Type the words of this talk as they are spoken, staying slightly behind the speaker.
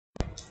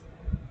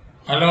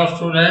Hello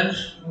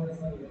students,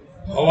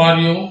 how are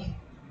you?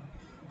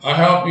 I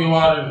hope you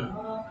are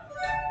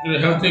in a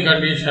healthy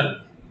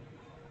condition.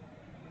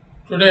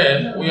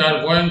 Today we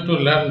are going to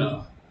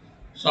learn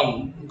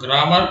some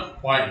grammar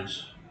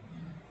points.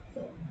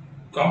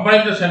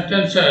 Combine the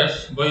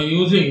sentences by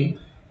using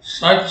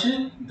such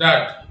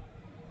that,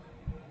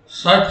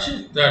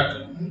 such that.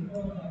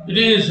 It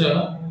is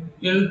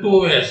in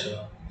two ways.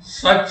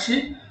 Such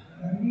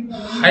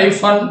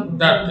hyphen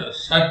that,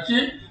 such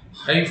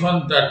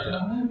hyphen that.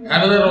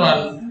 Another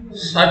one,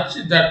 such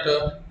that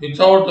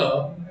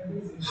without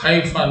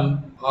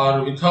hyphen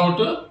or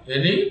without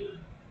any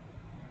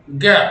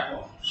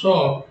gap.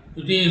 So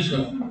it is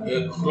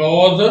a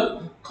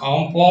closed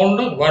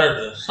compound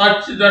word.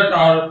 Such that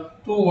are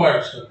two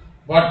words,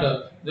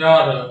 but they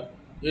are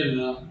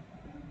in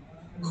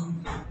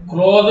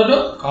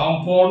closed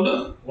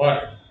compound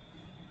word.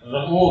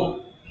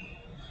 Rule.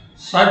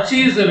 Such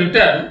is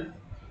written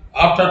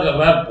after the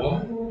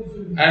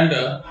verb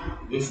and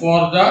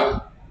before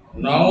the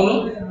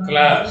noun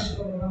class.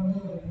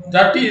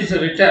 That is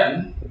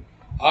written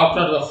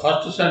after the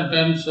first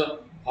sentence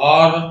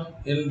or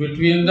in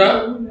between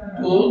the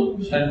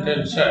two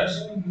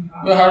sentences.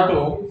 We have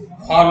to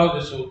follow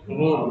this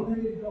rule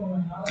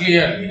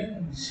clearly.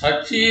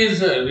 Such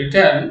is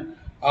written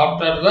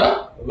after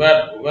the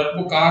verb.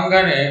 Verb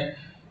kangane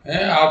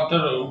after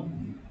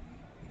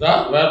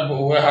the verb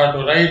we have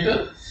to write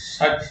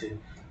such.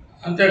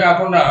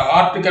 అంతేకాకుండా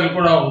article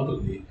కూడా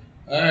ఉంటుంది.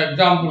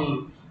 Example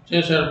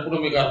చేసేటప్పుడు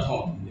మీకు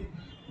అర్థమవుతుంది.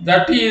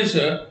 That is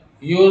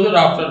used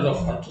after the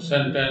first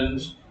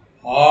sentence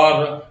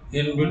or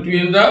in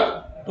between the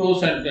two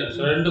sentence.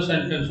 రెండు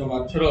sentence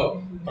మధ్యలో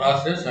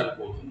రాస్తే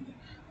సరిపోతుంది.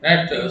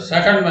 Next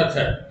second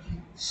method,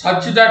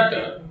 such that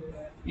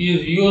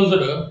is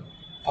used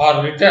are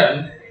return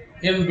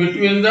in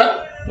between the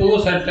two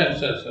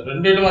sentences.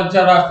 రెండింటి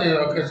మధ్య రాస్తే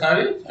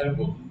ఒకేసారి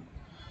సరిపోతుంది.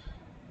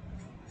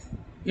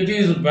 It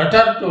is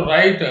better to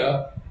write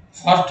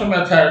first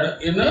method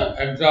in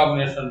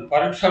examination.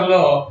 పరీక్షల్లో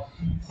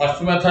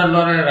ఫస్ట్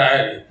మెథడ్లోనే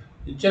రాయాలి.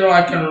 ఇచ్చిన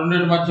వాక్యం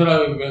రెండింటి మధ్యలో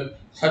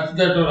సచ్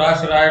దట్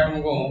రాసి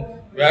రాయటంకు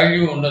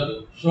వాల్యూ ఉండదు.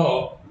 So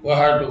we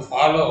have to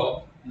follow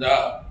the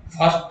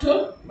first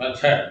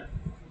method.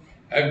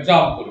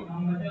 Example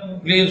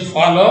please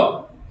follow.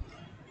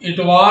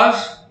 It was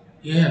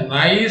a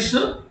nice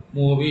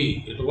movie.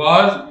 It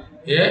was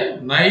a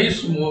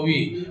nice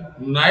movie.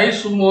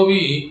 Nice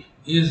movie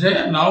is a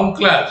noun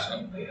class.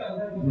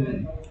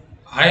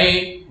 I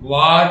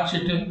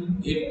watched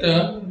it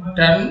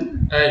 10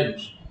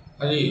 times.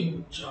 అది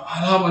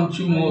చాలా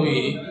మంచి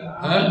movie,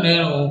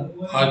 నేను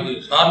 10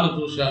 సార్లు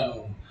చూశాను.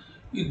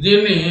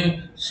 దీన్ని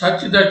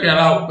such that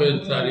ఎలా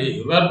ఉపయోగించాలి?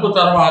 Verb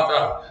తర్వాత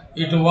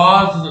ఇట్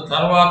వాజ్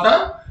తర్వాత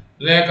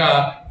లేక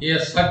ఏ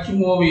సచ్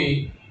మూవీ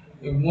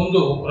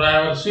ముందు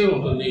రాయవలసి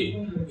ఉంటుంది.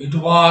 It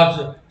was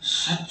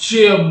such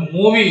a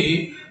movie,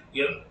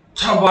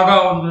 ఎంత బాగా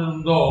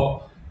ఉందో,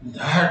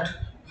 that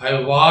I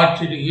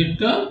watched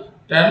it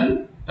 10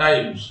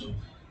 times.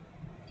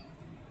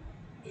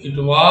 It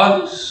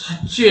was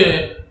such a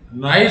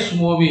nice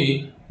movie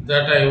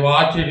that I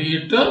watched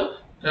it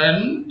 10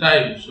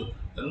 times.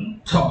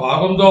 ఎంత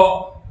బాగుందో,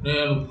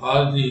 నేను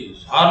 10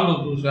 సార్లు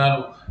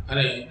చూశాను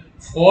అనే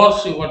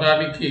ఫోర్స్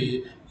ఇవ్వడానికి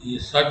ఈ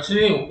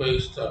సచ్ని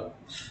ఉపయోగిస్తారు.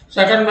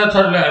 సెకండ్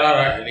మెథడ్లో ఎలా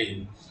రాయాలి?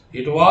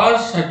 It was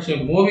such a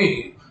movie,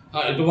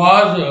 it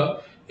was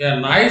a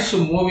nice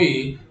movie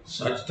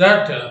such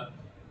that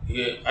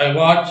I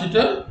watched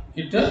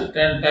it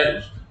 10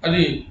 times.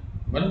 అది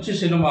మంచి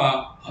సినిమా,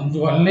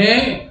 అందువల్లనే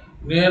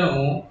నేను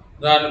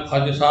దాన్ని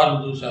 10 సార్లు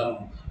చూశాను.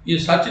 ఈ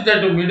సచ్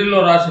దట్ మిడిల్లో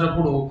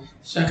రాసినప్పుడు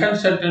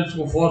సెకండ్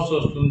సెంటెన్స్కు ఫోర్స్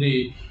వస్తుంది.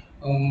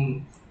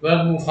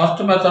 వెర్బ్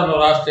ఫస్ట్ మెథడ్లో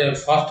రాస్తే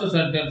ఫస్ట్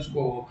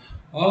సెంటెన్స్కు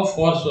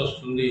ఫోర్స్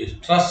వస్తుంది.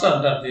 స్ట్రెస్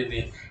అంటారు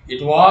దీన్ని.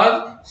 It was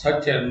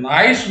such a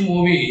nice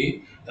movie,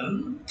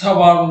 ఎంత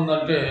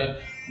బాగుందంటే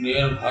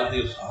నేను 10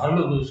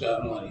 సార్లు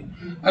చూశాను అని.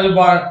 అది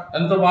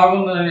ఎంత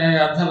బాగుందని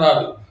అర్థం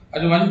రాదు.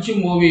 అది మంచి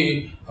మూవీ,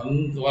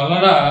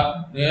 అందువలన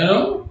నేను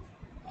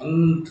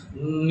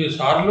అన్ని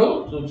సార్లు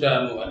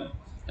చూశాను అని.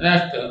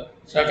 Next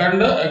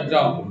second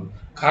example,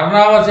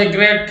 కర్ణా was a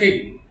great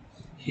king.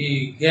 He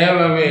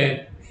gave away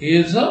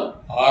he's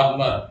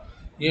armour.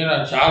 ఈయన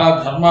చాలా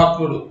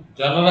ధర్మాత్ముడు,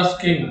 జనరస్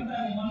కింగ్.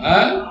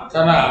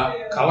 తన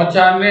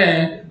కవచాన్నే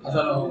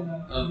అతను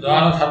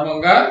దాన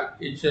ధర్మంగా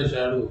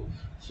ఇచ్చేశాడు.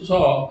 So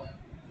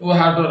we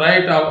have to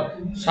write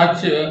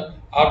such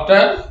after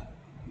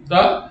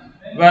the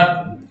verb.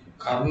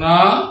 Karna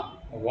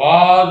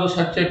was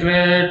such a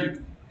great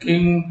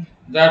king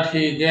that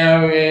he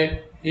gave away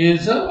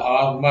his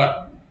armor.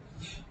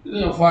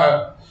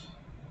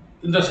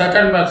 In the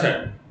second method,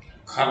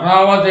 Karna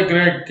was a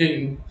great king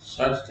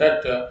such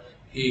that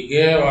he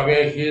gave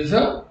away his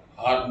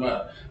armor.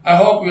 I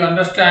hope you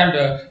understand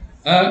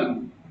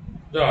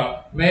the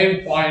main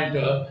point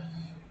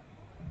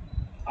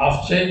of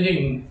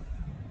changing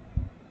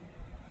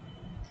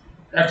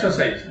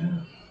exercise.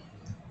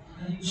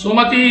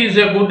 Sumati is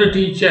a good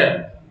teacher.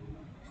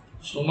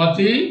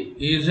 Sumati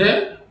is a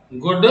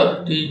good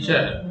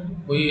teacher.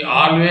 We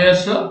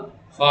always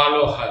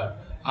follow her.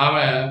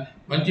 ఆమె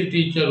మంచి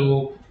teacher,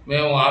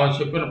 మేము ఆమె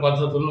చెప్పిన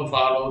పద్ధతులను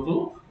follow అవుతూ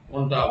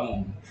ఉంటాము.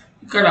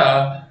 ఇక్కడ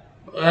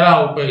ఎలా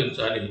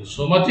ఉపయోగించాలి?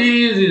 Sumathi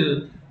is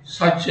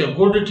such a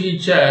good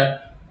teacher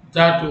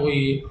that we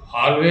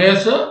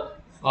always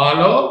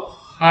follow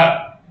her.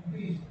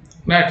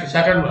 Next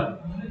second one,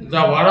 the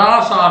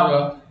vadas are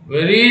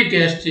very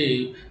tasty.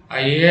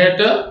 I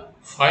ate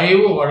 5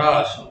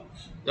 vadas.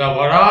 The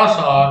vadas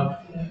are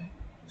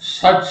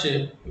such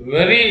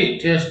very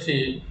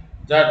tasty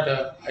that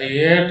I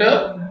ate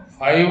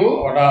 5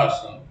 vadas.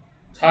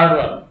 Third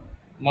one,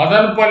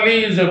 Madanpalli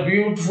is a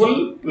beautiful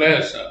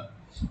place.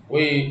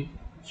 We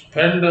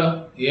spend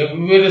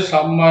every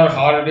summer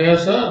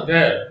holidays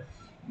there.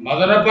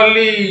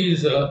 Madanpalli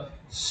is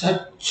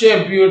such a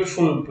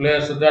beautiful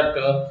place that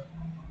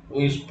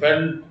we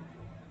spend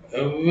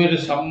every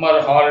summer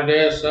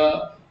holidays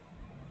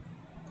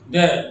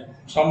there,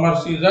 summer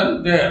season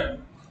there.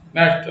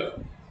 Next,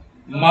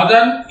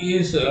 Madan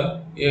is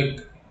a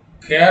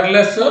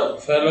careless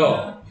fellow.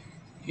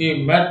 He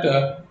met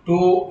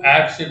 2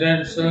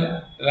 accidents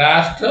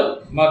last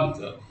month.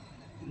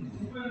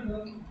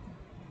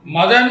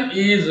 Madan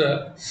is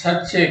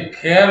such a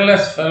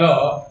careless fellow.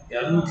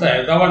 ఎంత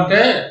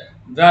ఎదవంటే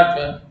that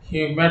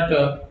he met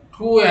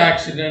 2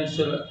 accidents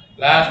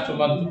last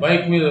month.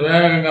 Bike మీద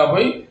వేగంగా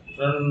పోయి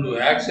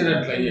 2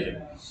 యాక్సిడెంట్లు అయ్యాయి.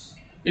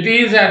 It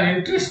is an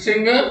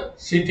interesting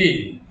city.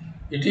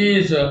 It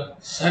is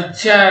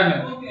such an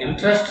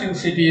interesting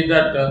city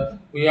that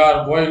we are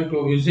going to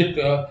visit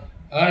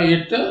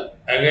it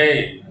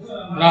again.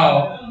 Now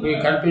we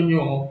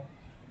continue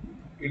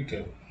it.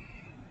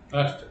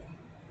 Next.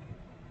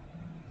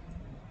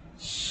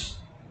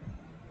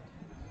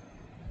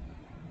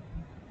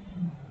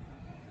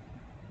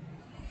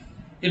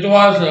 It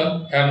was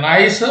a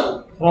nice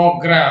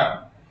program.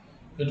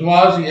 It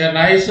was a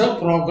nice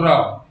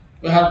program.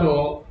 We have to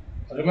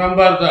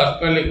remember the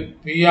spelling.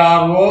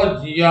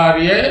 Programme.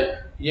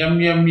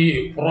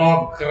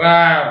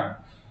 Program.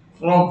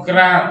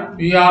 Program.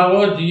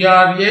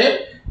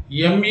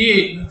 Programme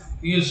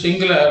is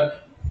singular.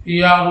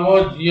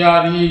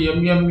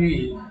 Programme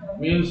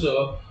means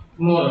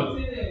plural.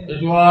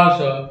 It was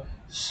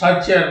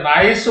such a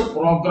nice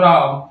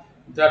program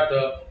that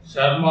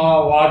Sharma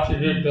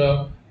watched it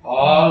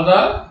all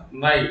the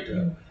night.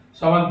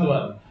 Seventh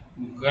one,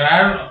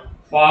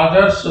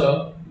 grandfather's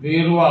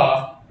Virva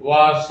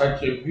was such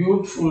a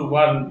beautiful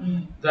one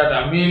that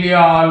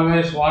Amelia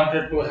always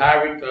wanted to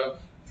have it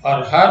for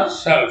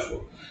herself.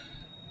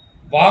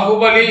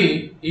 Bahubali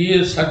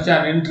is such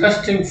an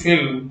interesting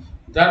film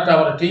that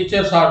our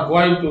teachers are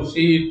going to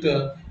see it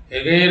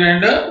again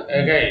and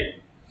again.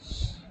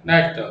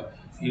 Next,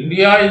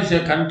 India is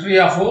a country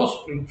of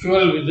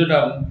spiritual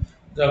wisdom.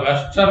 The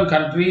Western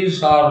countries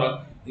are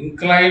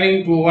inclining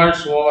towards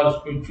our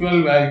spiritual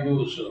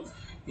values.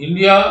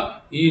 India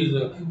is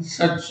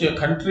such a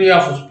country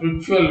of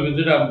spiritual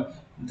wisdom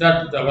that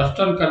the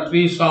Western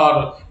countries are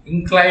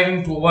inclining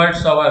towards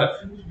our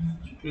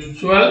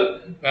spiritual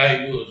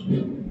values.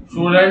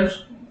 Students,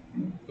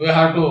 we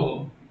have to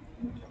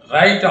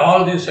write all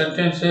these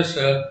sentences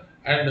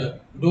and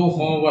do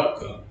homework.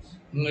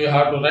 You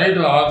have to write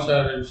the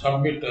answer and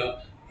submit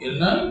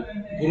in a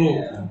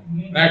group.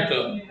 Next,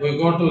 we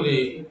go to the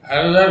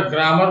another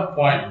grammar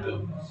point.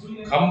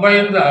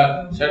 Combine the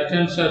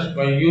sentences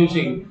by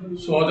using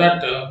so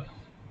that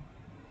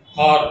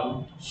or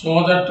so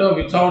that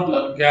without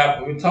a gap,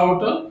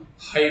 without a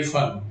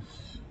hyphen.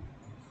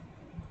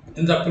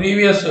 In the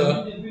previous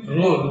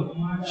rule,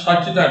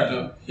 such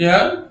that,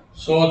 here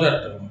so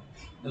that.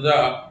 The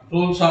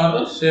rules are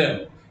the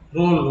same.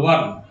 Rule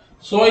 1.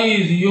 So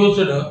is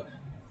used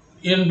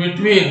in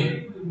between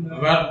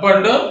verb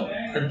and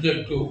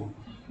adjective.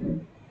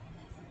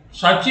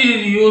 Such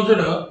is used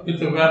with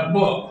verb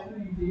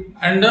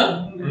and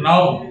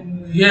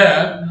noun. Here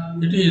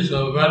it is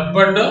verb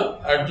and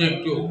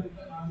adjective.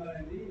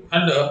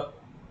 And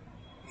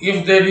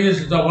if there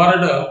is the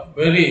word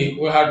very,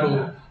 we have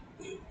to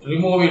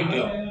remove it.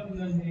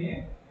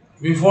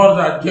 Before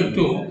the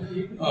adjective,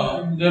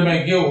 they may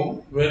give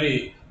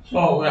very. So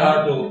we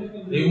have to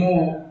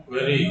remove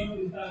very.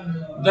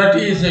 That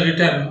is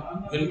written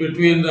in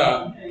between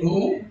the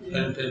 2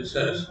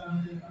 sentences.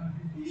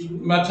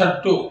 Method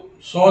 2.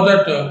 So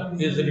that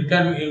is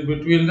written in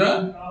between the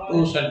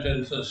 2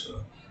 sentences.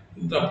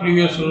 The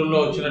previous rule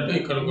వచ్చినట్టు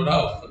ఇక్కడ కూడా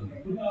వస్తుంది.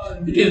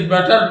 It is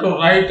better to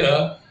write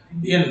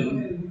in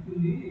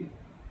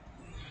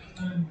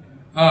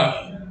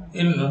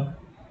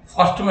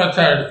first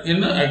method in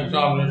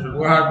examination.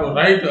 We have to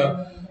write,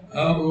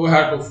 we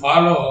have to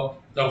follow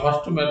the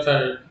first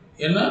method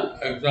in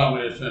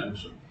examinations.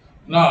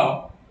 Now,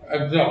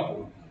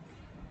 example.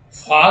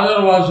 Father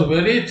was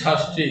very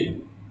thirsty.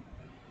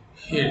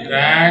 He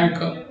drank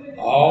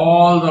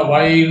all the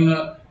wine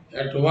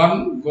at one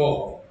go.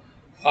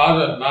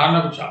 Father,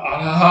 నాన్నకు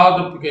చాలా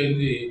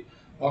తప్పికైంది,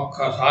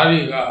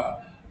 ఒక్కసారిగా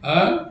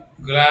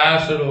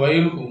గ్లాసుడు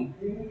వైన్కు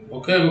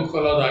ఒకే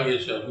ముక్కలో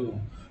తాగేశాడు.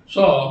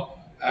 So,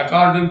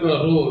 according to the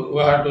rule, we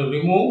have to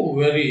remove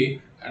very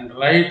and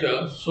write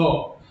so.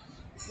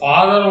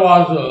 Father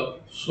was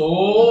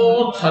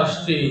so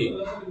thirsty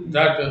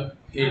that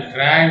he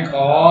drank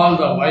all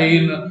the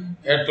wine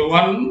at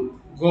one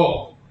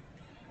go.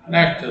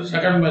 Next,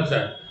 second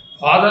method.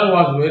 Father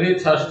was very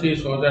thirsty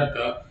so that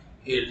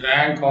he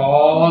drank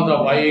all the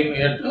wine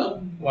at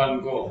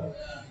one go.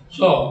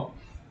 So,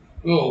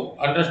 you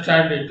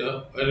understand it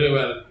very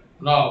well.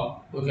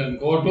 Now, we can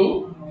go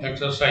to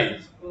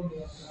exercise.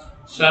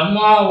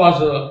 Sharma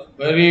was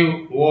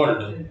very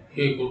old.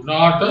 He could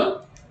not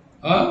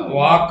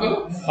walk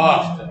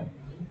fast.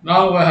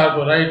 Now we have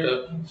to write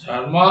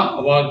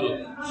Sharma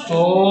was so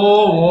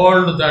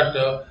old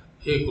that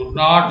he could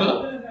not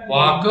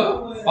walk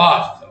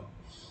fast.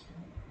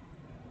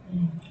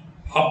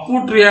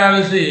 Upward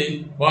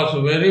reality was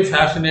very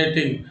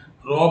fascinating.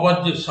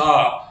 Robert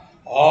saw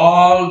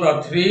all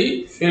the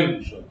three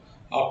films.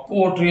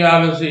 Upward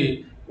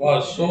reality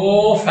was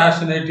so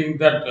fascinating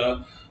that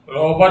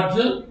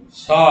Robert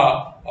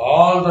saw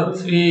all the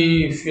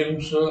three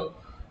films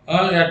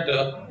at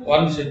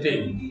one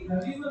sitting.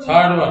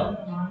 Third one,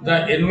 the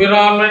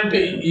environment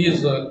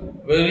is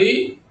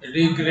very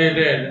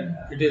degraded.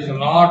 It is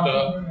not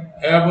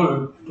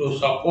able to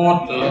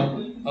support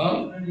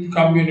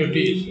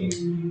communities.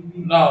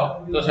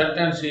 Now, the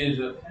sentence is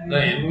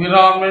the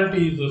environment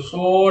is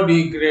so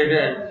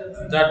degraded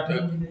that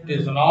it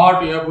is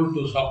not able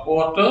to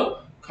support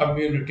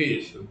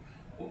communities.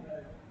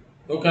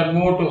 You can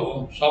move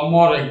to some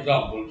more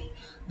examples.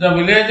 The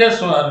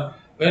villagers were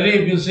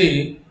very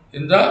busy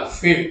in the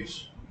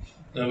fields.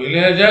 The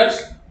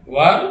villagers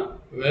were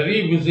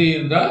very busy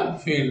in the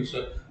fields.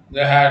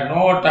 They had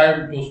no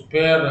time to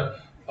spare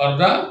for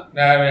the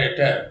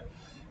narrator.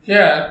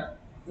 Here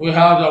we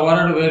have the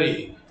word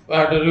very. We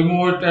have to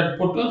remove it and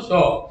put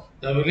so.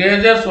 The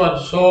villagers were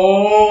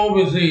so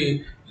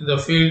busy in the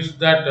fields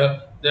that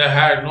they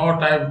had no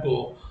time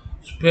to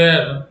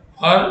spare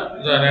for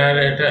the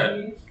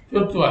narrator.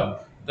 Fifth one,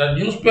 the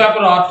newspaper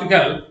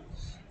article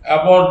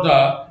about the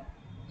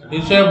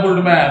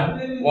disabled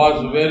man was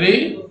very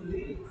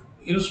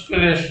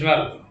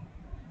inspirational.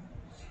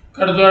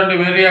 ఇక్కడ చూడండి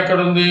very ఎక్కడ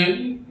ఉంది,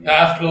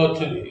 లాస్ట్లో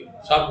వచ్చింది.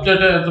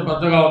 Subject ఎంత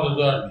పెద్దగా ఉందో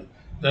చూడండి.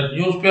 The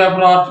news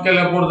paper article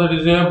about the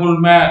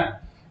disabled man.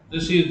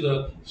 This is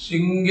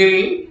single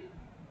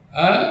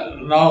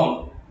noun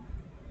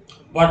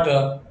but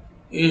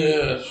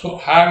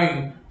having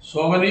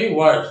so many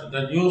words.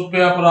 The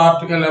newspaper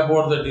article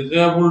about the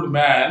disabled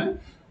man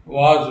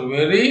was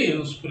very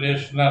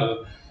inspirational.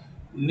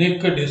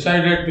 Nick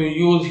decided to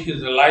use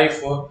his life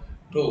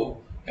to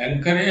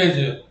encourage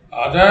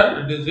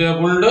other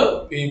disabled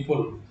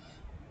people.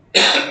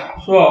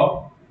 So,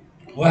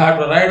 we have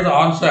to write the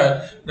answer.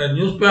 The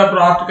newspaper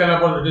article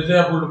about the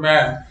disabled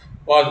man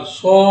was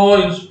so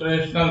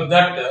inspirational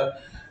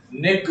that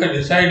Nick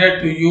decided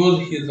to use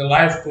his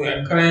life to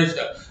encourage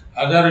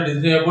other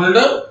disabled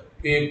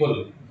people.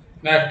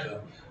 Next,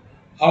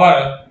 our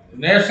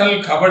national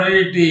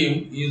kabaddi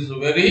team is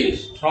very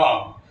strong.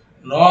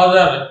 No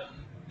other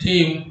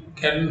team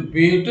can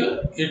beat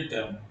it.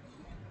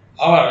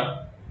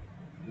 Our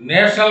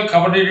national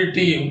kabaddi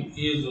team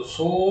is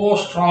so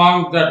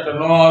strong that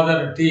no other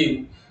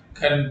team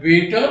can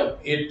beat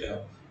it.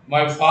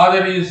 My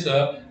father is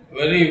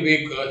very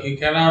weak, he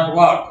cannot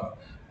walk.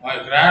 My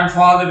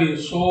grandfather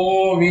is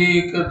so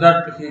weak that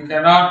he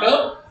cannot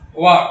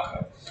walk.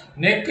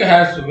 Nick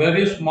has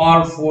very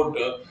small foot,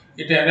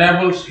 it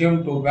enables him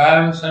to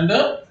balance and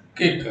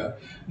kick.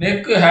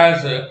 Nick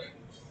has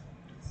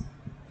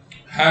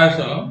has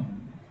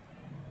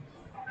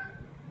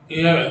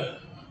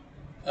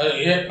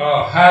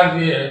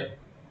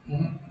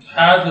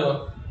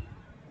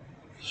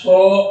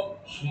so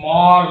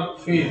small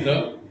feet,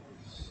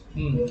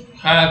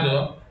 has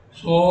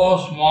so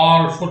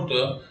small foot,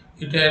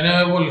 it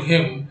enables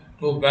him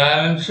to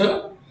balance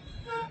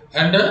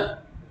and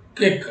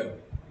kick.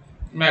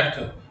 Next,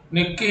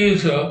 Nick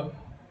is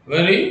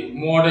very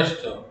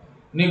modest.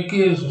 Nick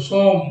is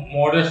so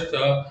modest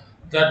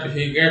that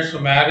he gets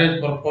marriage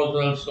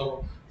proposals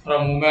from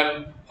women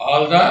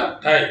all the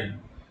time.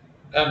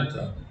 And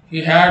he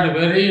had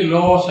very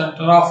low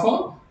center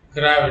of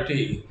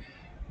gravity.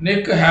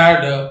 Nick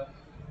had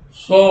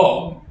so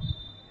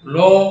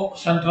low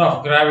center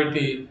of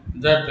gravity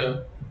that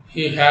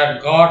he had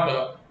got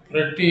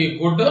pretty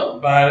good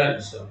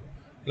balance.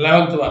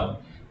 11th one,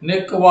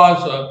 Nick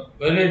was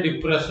very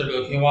depressed.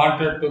 He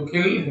wanted to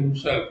kill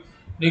himself.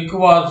 Nick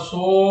was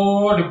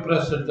so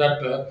depressed that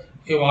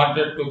he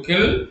wanted to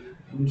kill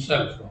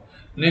himself.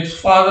 Nick's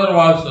father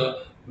was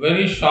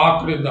very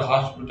shocked in the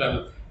hospital.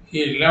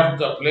 He left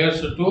the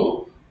place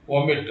to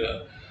vomit.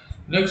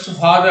 Nick's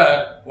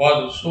father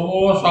was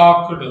so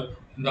shocked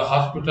in the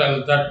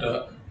hospital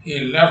that he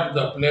left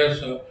the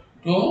place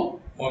to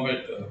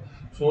vomit.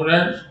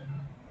 Students,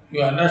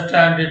 you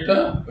understand it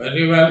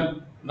very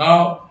well.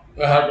 Now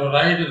you have to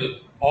write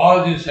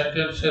all these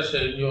sentences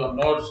in your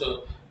notes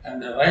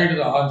and write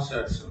the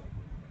answers.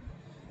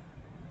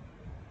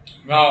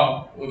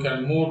 Now we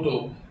can move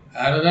to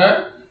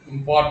another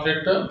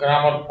important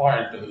grammar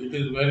point. It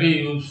is very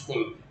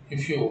useful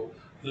if you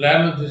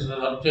learn this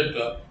subject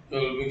you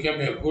will become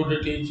a good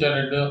teacher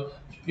and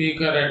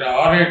speaker and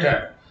orator.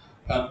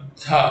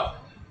 పెద్ద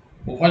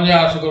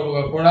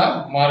ఉపన్యాసకుడుగా కూడా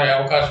మారే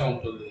అవకాశం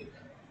ఉంటుంది.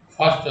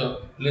 First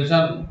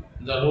listen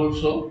the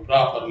rules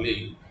properly.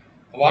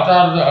 What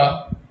are the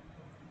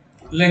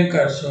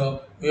linkers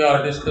we are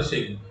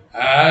discussing?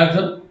 As,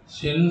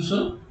 since,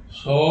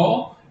 so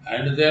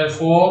and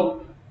therefore,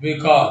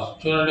 because.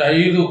 చూడండి,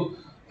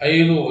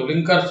 ఐదు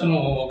లింకర్స్ను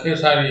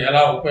ఒకేసారి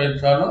ఎలా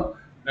ఉపయోగించాలో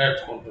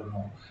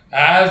నేర్చుకుంటున్నాం.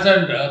 As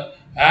and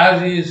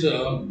as is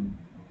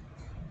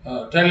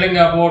telling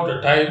about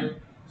time,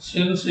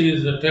 since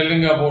is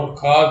telling about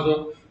cause,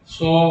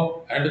 so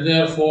and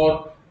therefore,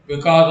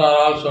 because are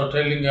also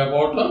telling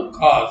about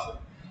cause,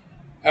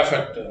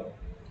 effect.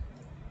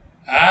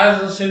 As,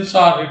 since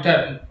are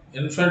written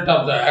in front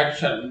of the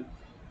action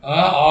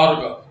or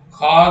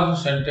cause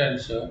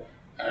sentence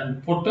and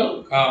put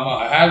comma.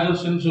 As,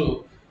 since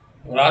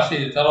రాసి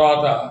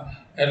తర్వాత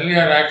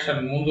earlier action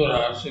ముందు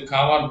రాసి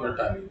కామాను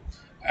పెట్టాలి.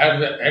 At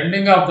the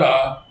ending of the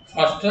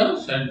first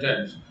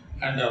sentence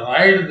and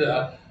write the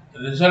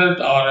result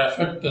or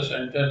effect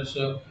sentence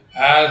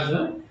as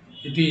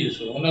it is.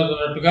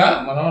 ఉన్నట్టుగా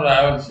మనం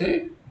రాయాల్సి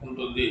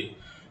ఉంటుంది.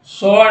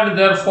 So and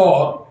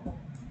therefore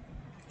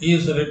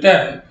is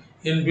written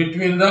in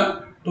between the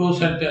two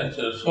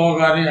sentences. So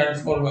కానీ and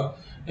for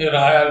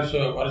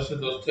రాయాల్సిన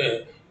పరిస్థితి వస్తే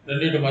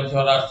రెండింటి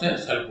మధ్య రాస్తే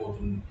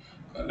సరిపోతుంది.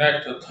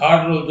 నెక్స్ట్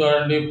థర్డ్ రూల్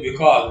చూడండి,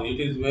 because. It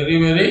is very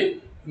very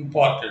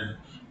important.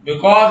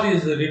 Because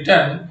is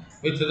return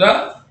with the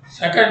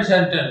second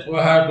sentence. We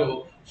have to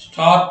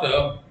start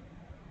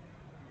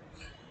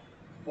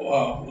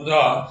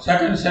the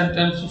second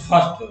sentence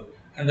first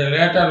and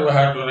later we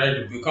have to write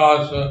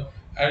because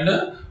and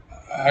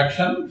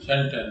action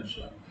sentence.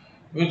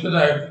 With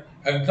the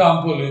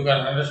example you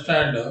can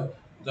understand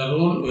the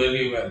rule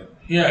very well.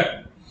 Here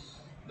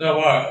the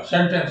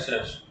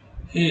sentences: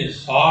 he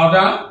saw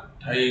the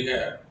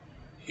tiger,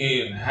 he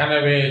ran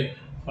away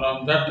from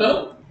that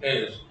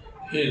place.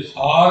 He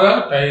saw the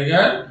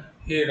tiger,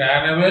 he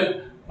ran away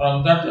from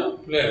that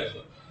place.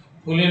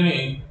 పులిని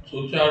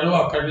చూచాడు,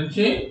 అక్కడి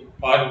నుంచి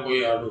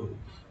పారిపోయాడు.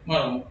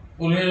 మనం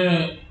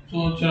పులిని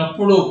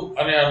చూసినప్పుడు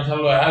అనే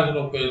అర్థంలో యాజ్ను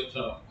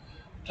ఉపయోగిస్తున్నాం,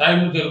 టైం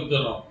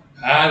తెలుపుతున్నాం.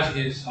 As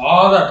he saw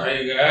the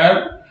tiger,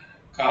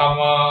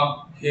 comma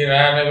he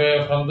Ryan away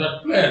from that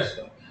place.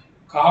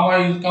 Comma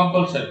is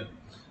compulsory.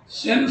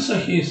 Since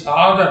he saw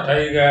the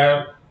tiger,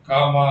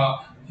 comma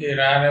he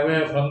Ryan away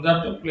from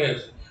that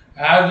place.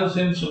 As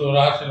సిన్స్లు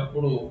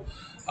రాసినప్పుడు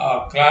ఆ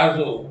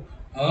క్లాజు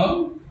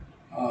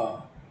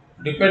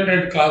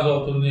డిపెండెంట్ క్లాజ్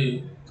అవుతుంది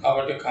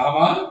కాబట్టి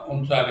comma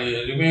ఉంచాలి,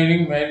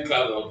 remaining main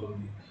clause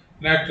అవుతుంది.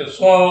 Next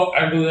so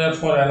and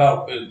therefore ఎలా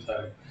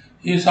ఉపయోగించాలి?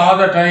 He saw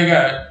the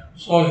tiger,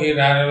 so he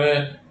Ryan away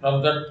from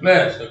that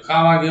place.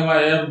 Comma గీమా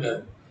ఏం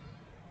లేదు,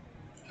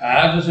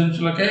 యాజ్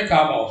సిన్స్లకే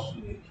కామా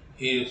వస్తుంది.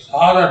 He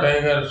saw the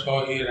tiger, so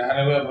he Ryan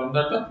away from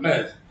that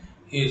place.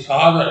 He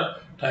saw the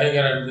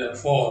tiger and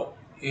therefore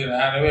he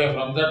Ryan away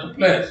from that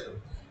place.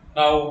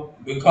 Now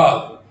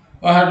because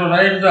we have to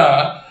right the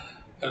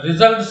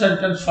result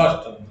sentence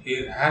first. He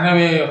Ryan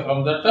away from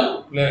that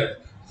place.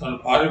 అతను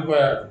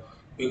పారిపోయాడు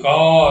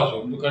because,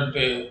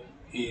 ఎందుకంటే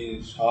he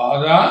saw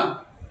the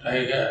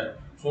tiger.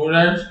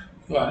 Students,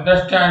 you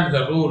understand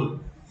the rule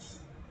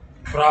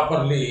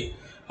properly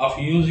of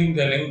using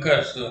the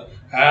linkers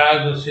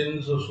as,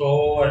 since, so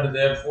and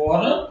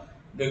therefore,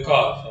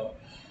 because.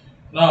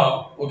 Now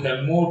we can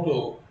move to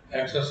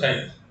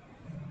exercise.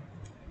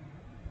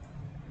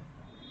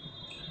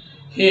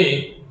 He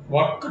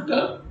worked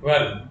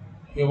well.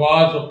 He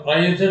was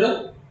praised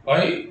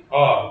by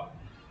all.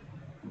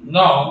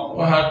 Now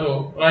we have to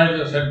write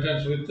the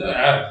sentence with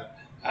as.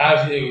 As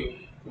he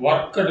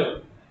worked well,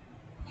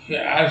 he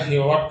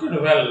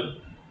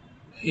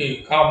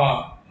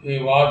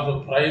was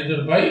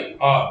praised by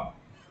all.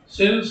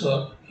 Since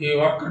he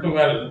worked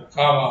well,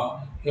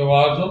 he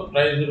was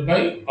praised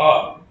by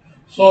all.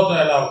 So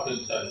ఎలా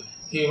ఉపయోగించాలి?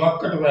 He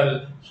worked well,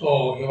 so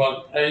he was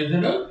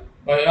praised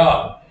by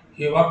all.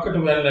 He worked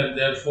well and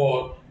therefore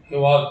he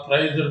was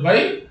praised by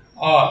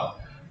all.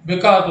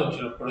 Because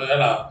వచ్చినప్పుడు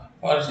ఎలా?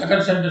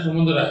 Second sentence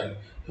ముందు రాయాలి.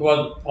 He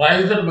was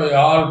praised by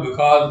all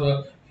because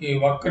he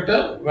worked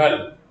well.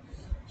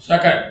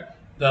 Second,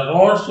 the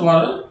roads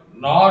were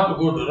not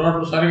good.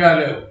 రోడ్లు సరిగా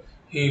లేవు.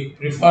 He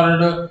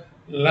preferred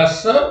less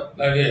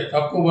luggage.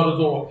 తక్కువ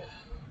బరువుతో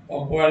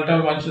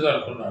వెళ్ళటం మంచిది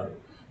అనుకున్నాడు.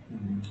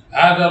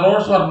 As the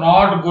roads were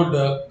not good,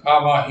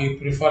 he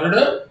preferred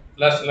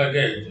less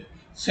luggage.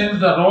 Since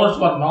the roads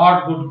were not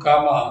good,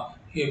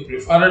 he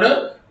preferred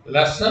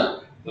less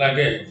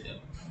luggage.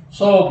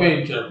 So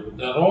ఉపయోగించాడు.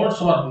 The roads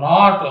were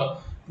not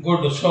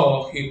good, so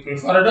he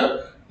preferred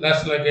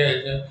less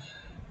luggage.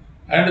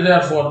 And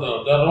therefore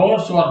the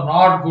roads were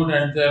not good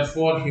and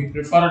therefore he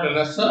preferred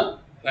less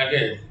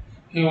luggage.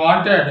 He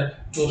wanted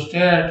to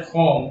stay at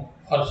home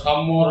for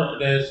some more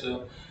days.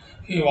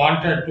 He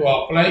wanted to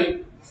apply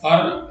for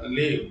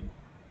leave.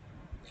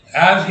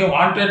 As he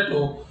wanted to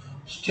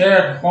stay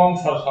at home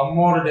for some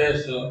more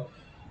days,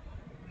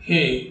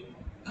 he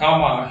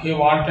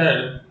wanted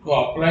to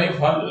apply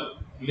for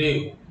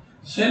leave.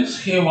 Since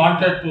he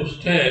wanted to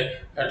stay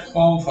at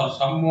home for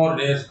some more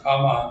days,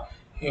 comma,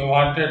 he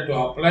wanted to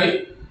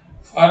apply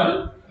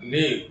for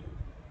leave.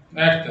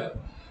 Next,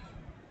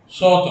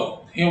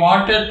 so he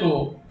wanted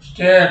to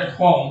stay at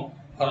home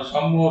for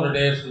some more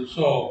days,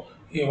 so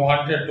he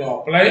wanted to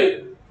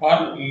apply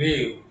for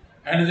leave.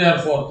 And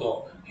therefore,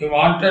 though, he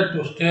wanted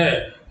to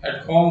stay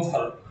at home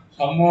for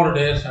some more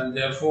days, and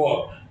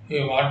therefore he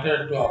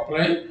wanted to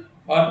apply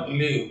for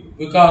leave.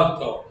 Because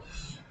though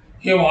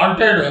he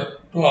wanted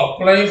to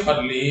apply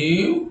for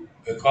leave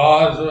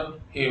because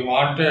he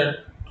wanted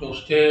to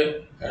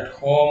stay at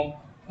home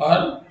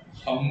for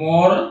some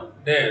more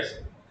days.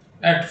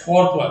 Next,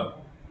 fourth one.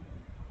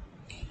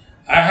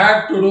 I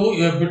had to do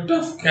a bit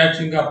of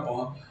catching up.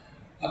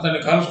 అతన్ని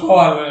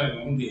కలుసుకోవాలని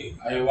ఉంది.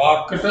 I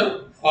walked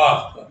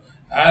fast.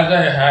 As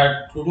I had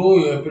to do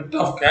a bit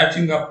of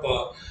catching up,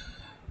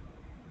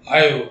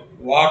 I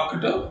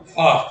walked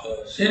fast.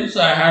 Since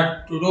I had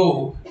to do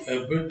a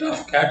bit of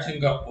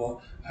catching up,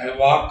 I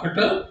walked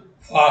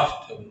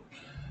fast.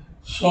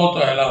 So to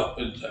ఎలా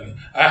ఒప్పించాలి?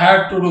 I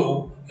had to do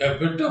a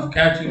bit of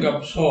catching up,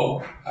 so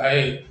I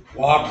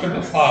walked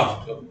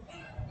fast.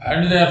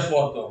 And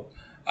therefore, though,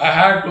 I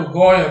had to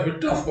go a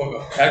bit of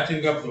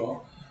catching up,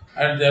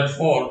 and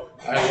therefore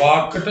I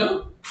walked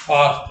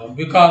fast.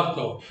 Because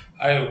though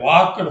I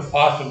walked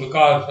fast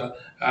because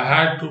I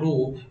had to do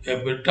a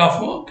bit of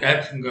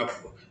catching up.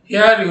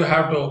 Here you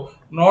have to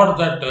note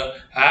that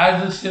as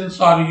since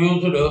are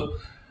used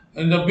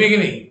in the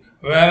beginning,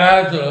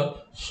 whereas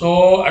so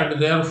and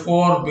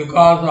therefore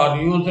because are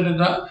used in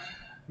the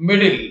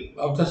middle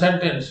of the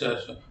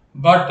sentences.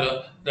 But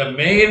the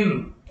main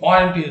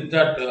point is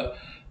that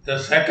the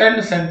second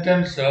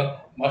sentence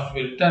must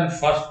be written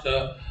first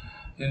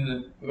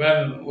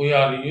when we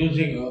are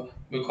using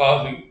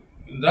because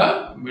in the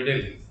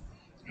middle.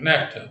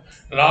 Next,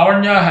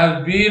 Lavanya has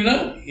been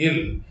ill.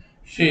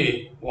 She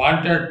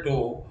wanted to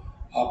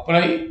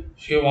apply.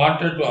 She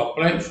wanted to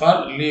apply for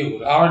leave.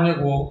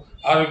 లావణ్యకు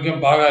ఆరోగ్యం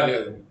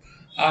బాగాలేదు.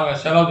 ఆమె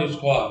సెలవు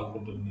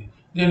తీసుకోవాలనుకుంటుంది.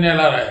 దీన్ని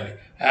ఎలా రాయాలి?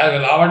 As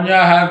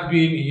Lavanya has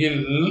been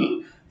ill,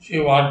 she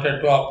wanted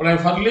to apply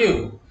for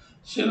leave.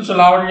 Since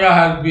Lavanya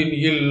has been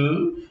ill,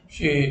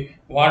 she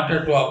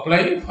wanted to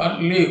apply for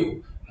leave.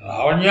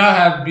 Lavanya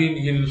has been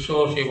ill, so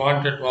she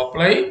wanted to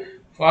apply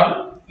for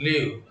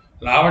leave.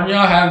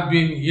 Lavanya has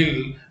been ill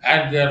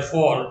and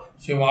therefore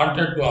she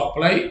wanted to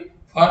apply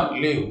for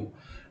leave.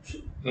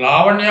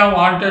 Lavanya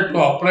wanted to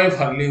apply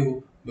for leave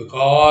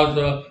because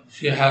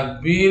she has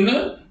been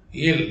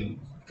ill.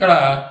 ఇక్కడ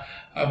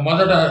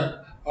మొదట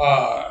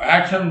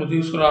action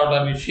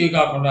తీసుకురావడానికి she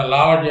కాకుండా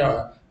లావణ్య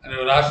అని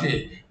రాసి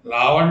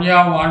Lavanya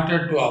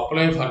wanted to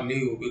apply for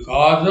leave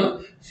because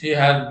she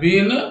has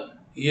been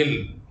ill.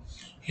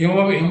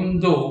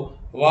 Himabindu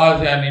was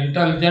an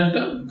intelligent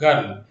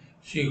girl.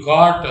 She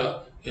got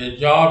a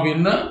job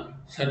in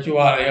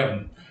Sachivalayam.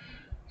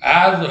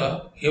 As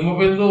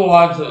Himabindu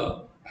was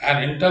an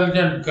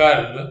intelligent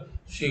girl,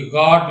 she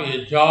got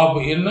a job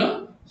in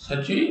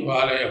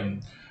Sachivalayam.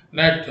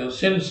 Next,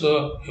 since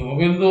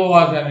Himabindu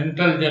was an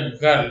intelligent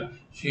girl,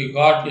 she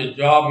got a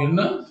job in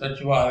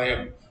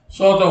Sachivalayam.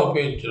 So the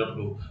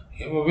ఉపయోగించినప్పుడు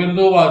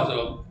Himabindu was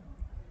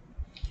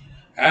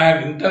an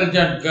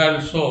intelligent girl,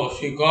 so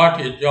she got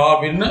a job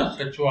in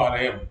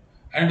Sachivalayam.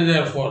 And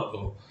therefore,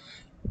 though,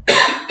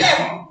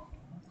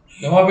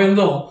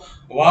 Himabindu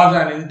was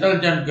an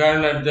intelligent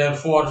girl and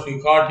therefore she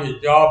got a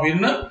job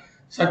in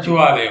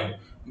Sachivalayam.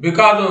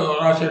 Because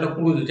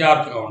రాసేటప్పుడు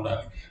జాగ్రత్తగా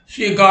ఉండాలి.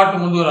 She got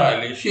ముందు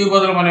రాయాలి. She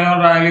బదులు మనం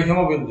ఏమైనా రాయాలి?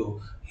 Himabindu.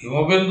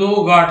 Himabindu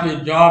got a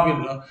job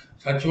in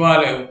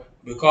సచివాలయం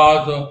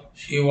because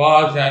she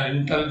was an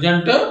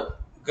intelligent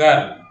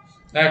girl.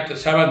 Next,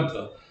 seventh.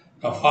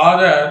 The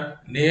father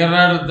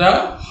neared the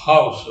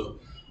house.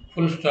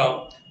 Full stop.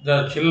 The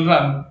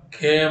children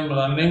came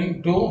running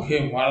to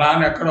him. వాళ్ళ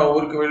నాన్న ఎక్కడ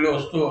ఊరికి వెళ్ళి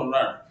వస్తూ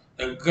ఉన్నాడు.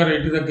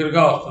 ఇంటి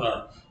దగ్గరగా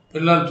వస్తున్నాడు.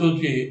 పిల్లలు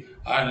చూసి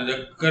ఆయన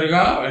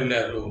దగ్గరగా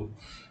వెళ్ళారు.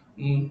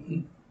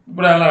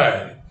 ఇప్పుడు ఎలా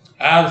రాయాలి?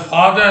 As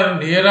father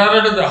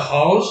neared the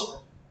house,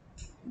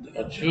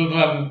 the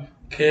children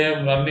came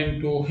running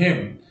to him.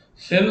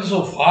 Since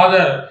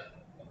father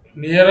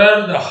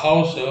neared the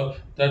house,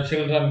 the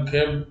children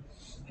came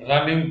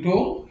running to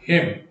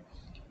him.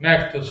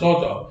 Next, so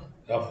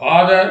the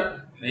father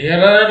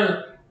neared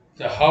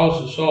the house,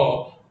 so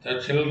the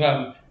children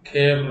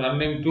came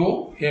running to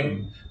him.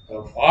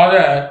 The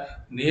father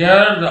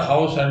neared the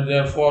house and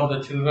therefore the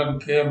children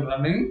came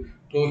running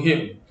to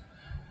him.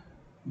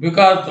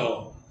 Because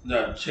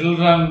the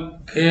children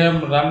came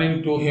running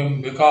to him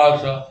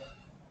because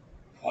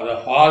the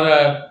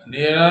father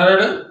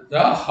neared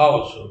the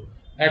house.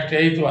 Next,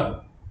 eighth one.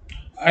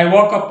 I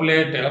woke up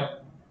late.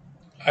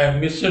 I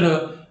missed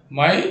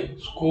my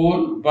school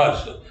bus.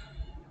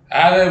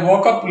 As I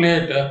woke up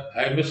late,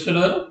 I missed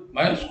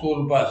my school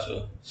bus.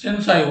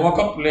 Since I woke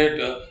up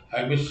late,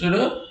 I missed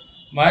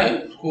my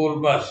school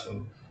bus.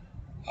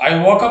 I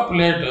woke up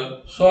late,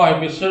 so I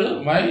missed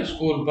my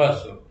school bus.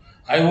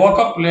 I woke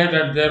up late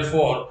and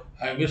therefore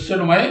I missed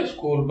my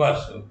school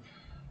bus.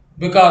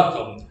 Because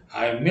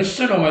I missed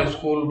my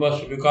school bus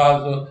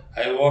because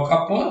I woke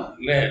up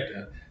late.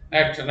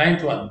 Next,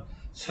 ninth one.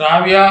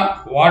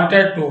 Shravya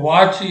wanted to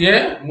watch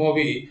a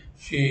movie.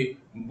 She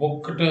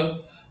booked a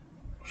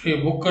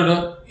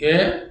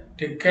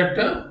ticket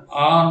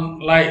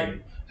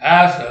online.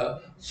 As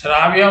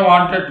Shravya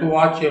wanted to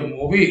watch a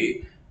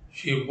movie,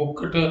 she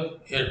booked a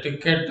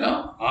ticket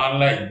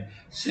online.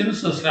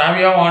 Since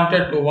Shravya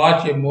wanted to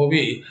watch a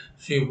movie,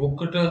 she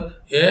booked a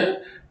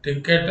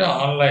ticket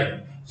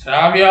online.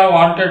 Shravya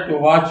wanted to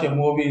watch a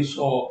movie,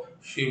 so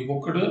she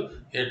booked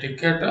a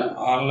ticket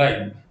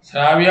online.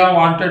 Shravya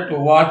wanted to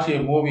watch a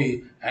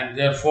movie and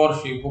therefore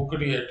she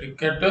booked a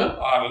ticket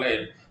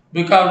online.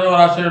 Because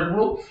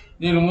రాసేటప్పుడు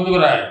దీని ముందుకు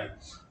రాయాలి.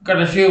 ఇక్కడ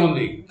she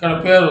ఉంది, ఇక్కడ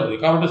పేరు ఉంది,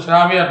 కాబట్టి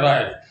శ్రావ్య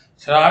రాయాలి.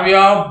 శ్రావ్య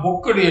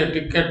booked A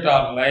ticket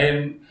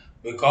online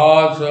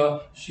because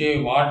she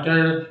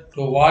wanted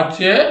to watch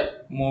A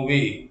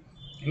movie.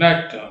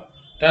 Next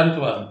 10th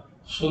one.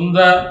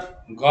 Sundar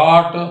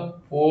got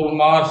poor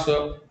marks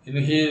in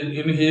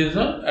his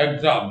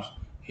exams.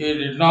 He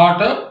did not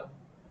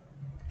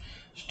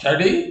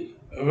study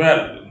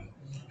well.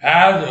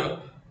 As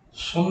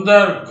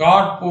Sundar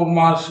got poor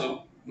marks,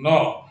 no,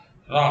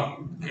 wrong.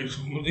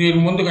 దీని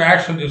ముందుకు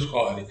action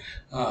తీసుకోవాలి.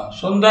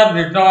 Sundar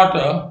did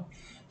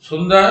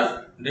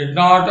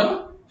not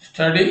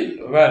study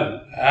well.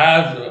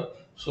 As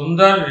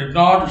Sundar did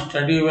not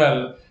study well,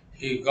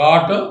 he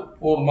got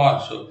poor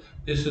marks.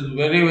 This is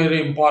very, very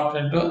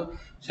important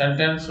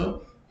sentence.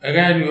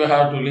 Again, you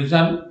have to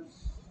listen.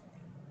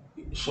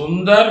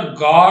 Sundar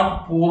got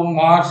poor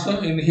marks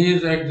in his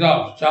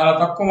exams. చాలా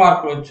తక్కువ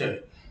మార్కులు వచ్చాయి.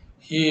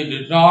 He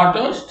did not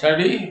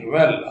study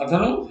well.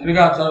 అతను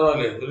సరిగా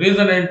చదవలేదు.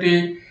 Reason ఏంటి?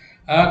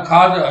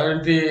 Cause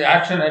ఏంటి?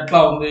 Action ఎట్లా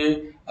ఉంది?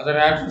 అతని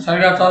యాక్షన్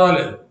సరిగా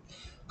చదవలేదు.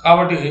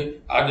 కాబట్టి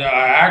అది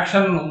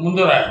యాక్షన్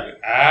ముందు రాయాలి.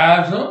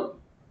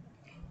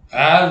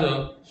 As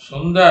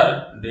Sundar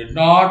did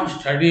not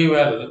study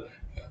well,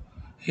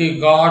 he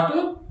got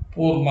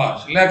poor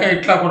marks. లేక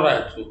ఇట్లా కూడా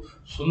రాయొచ్చు.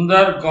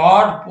 Sundar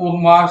got poor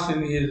marks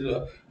in his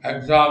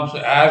exams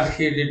as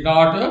he did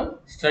not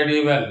study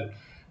well.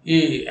 ఈ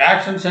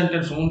యాక్షన్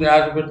సెంటెన్స్ ముందు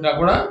యాజ్ పెట్టినా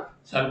కూడా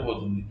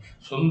సరిపోతుంది.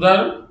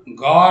 Sundar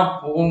got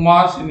poor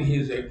marks in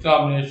his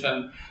examination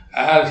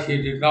as he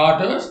did not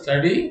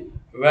study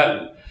well.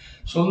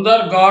 Sundar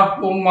got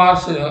poor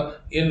marks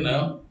in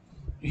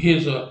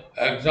his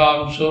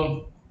exams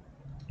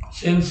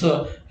since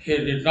he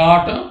did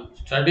not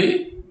study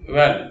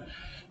well.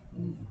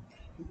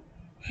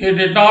 He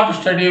did not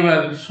study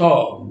well, so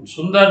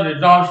Sundar did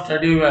not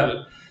study well,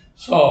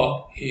 so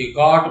he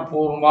got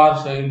poor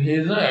marks in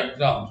his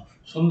exams.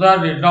 Sundar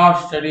did not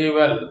study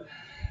well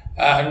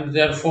and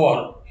therefore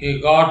he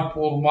got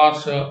poor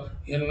marks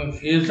in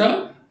his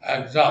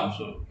exams.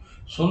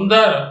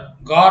 Sundar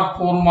got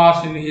poor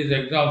marks in his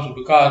exams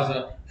because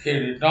he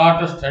did not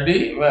study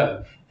well.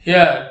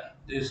 Here,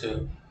 this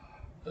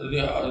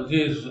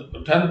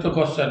 10th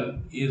question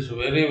is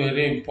very,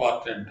 very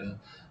important.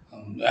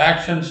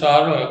 Actions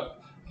are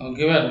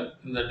given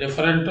in the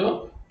different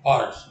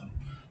parts.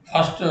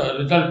 First,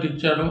 result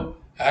ఇచ్చాడు,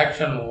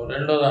 action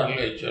రెండో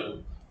దాంట్లో ఇచ్చాడు.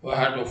 We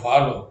have to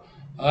follow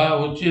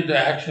which is the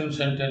action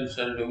sentence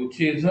and which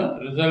is the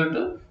result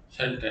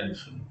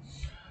sentence.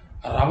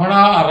 Ramana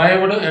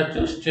arrived at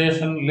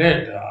station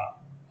late.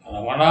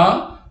 Ramana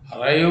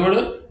arrived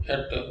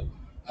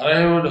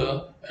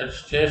at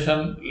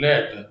station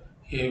late.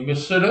 He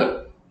missed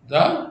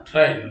the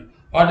train.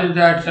 What is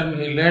the action?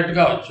 He late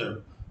గా వచ్చాడు,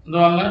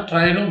 అందువల్ల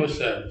train miss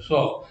అయ్యాడు. So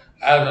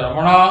as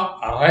Ramana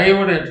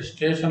arrived at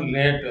station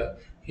late,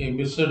 he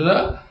missed the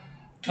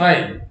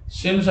train.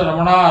 Since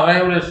Ramana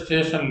arrived at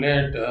station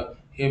late,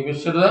 he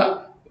missed the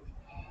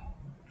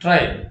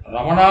train.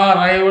 Ramana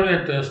arrived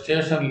at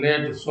station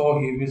late, so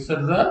he missed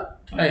the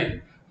train.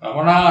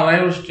 Ramana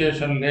arrived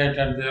station late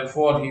and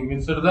therefore he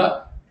missed the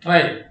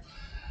train.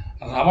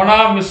 Ramana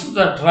missed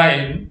the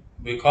train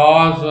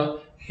because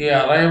he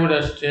arrived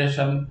at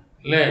station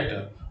late.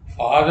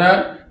 Father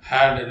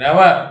had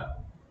never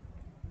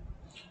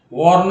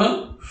worn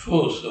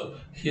shoes.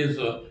 His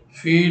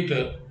feet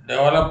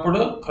developed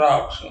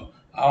cracks.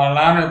 వాళ్ళ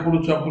నాన్న ఎప్పుడు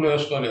చెప్పులు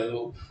వేసుకోలేదు,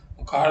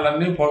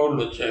 కాళ్ళన్నీ పగుళ్ళు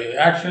వచ్చాయి.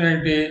 Action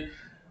ఏంటి?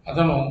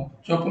 అతను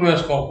చెప్పులు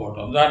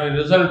వేసుకోకపోవటం. దాని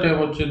రిజల్ట్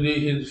ఏమొచ్చింది?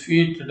 His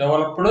feet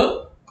developed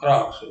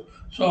cracks.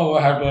 So we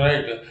have to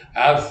right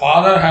as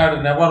father had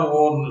never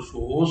worn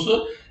shoes,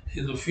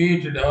 his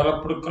feet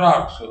developed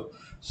cracks.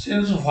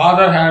 Since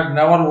father had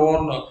never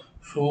worn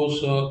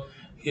shoes,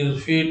 his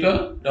feet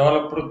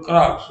developed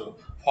cracks.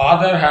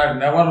 Father had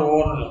never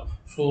worn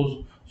shoes,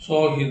 so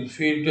his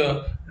feet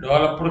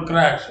developed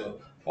cracks.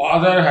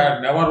 Father had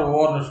never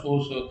worn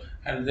shoes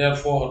and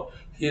therefore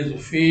his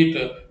feet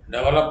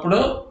developed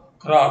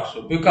cracks.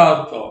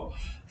 Because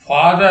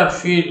father's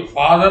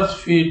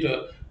feet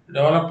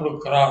developed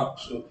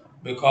cracks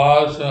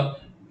because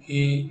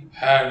he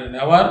had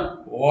never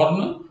worn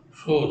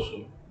shoes.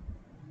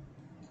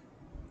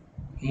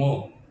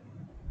 Move.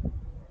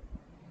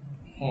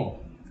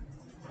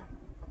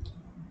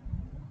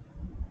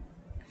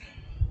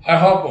 I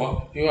hope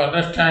you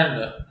understand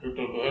it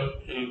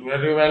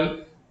very well.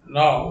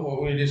 Now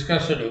we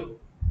discussed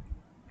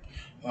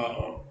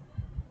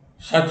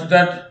such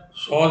that,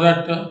 so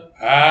that,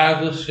 as,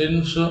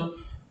 since,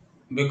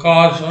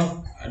 because,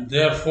 and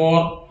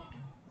therefore,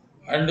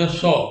 and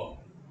so.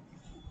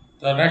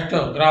 The next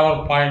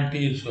grammar point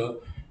is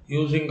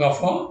using of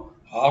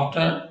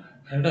after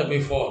and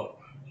before.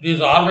 It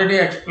is already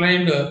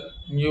explained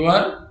in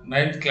your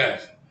ninth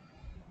class.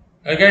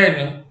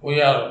 Again,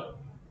 we are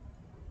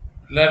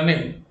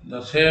learning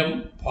the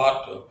same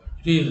part.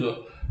 It is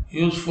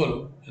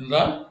useful in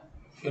the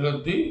fill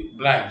in the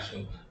blanks.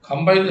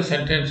 Combine the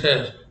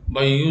sentences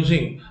by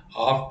using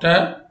after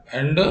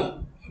and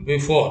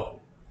before.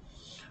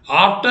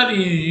 After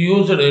is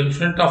used in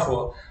front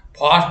of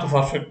past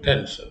perfect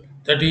tense,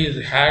 that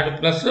is had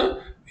plus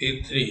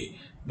V3.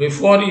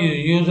 Before is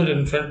used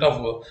in front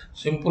of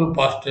simple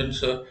past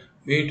tense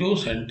V2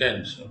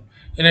 sentence.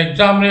 In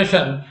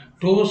examination,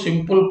 two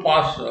simple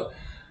past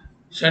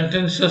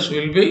sentences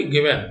will be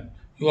given.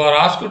 You are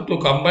asked to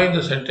combine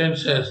the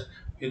sentences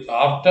with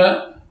after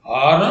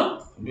or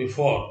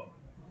before.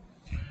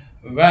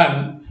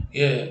 When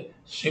a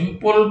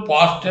simple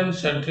past tense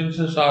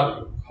sentences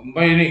are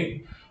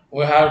combining,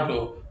 we have to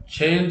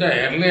change the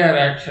earlier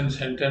action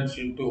sentence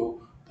into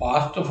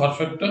past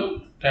perfect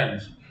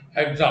tense.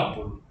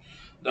 Example: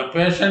 the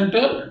patient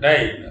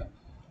died.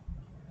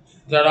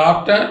 The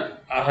doctor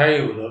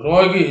arrived.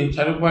 రోగి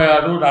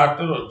చనిపోయాడు,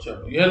 doctor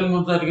వచ్చాడు. ఏది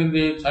ముందు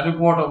జరిగింది?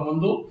 చనిపోవటం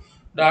ముందు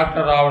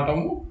doctor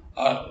రావటము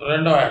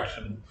రెండో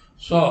action.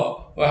 So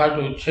we have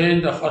to change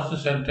the first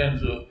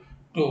sentence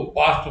to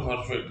past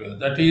perfect.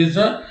 That is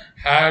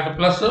had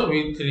plus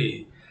V3.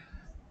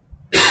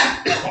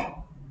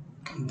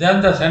 Then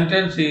the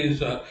sentence is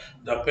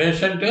the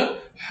patient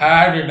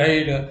had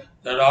died,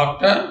 the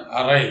doctor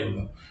arrived.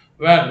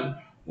 When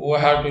we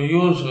have to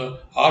use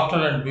after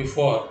and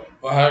before,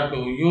 we have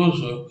to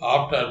use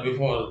after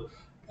before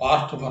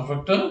past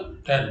perfect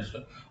tense.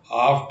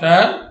 After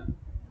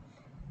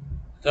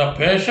the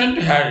patient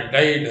had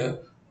died,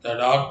 the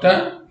doctor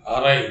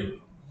arrived.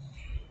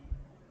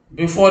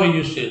 Before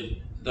usage,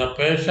 the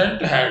patient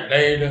had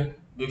died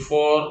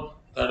before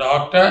the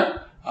doctor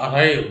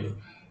arrived.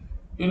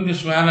 In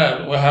this manner,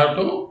 we have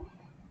to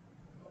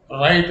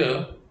write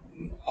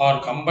or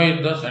combine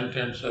the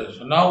sentences.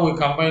 Now we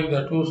combine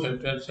the two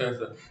sentences.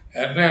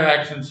 Earlier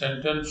action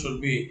sentence should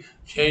be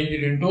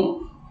changed into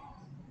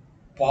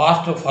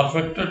past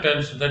perfect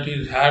tense, that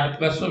is had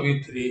plus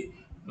V3.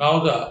 Now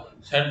the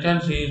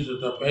sentence is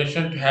the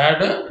patient had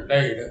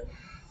died,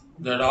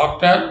 the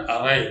doctor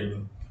arrived.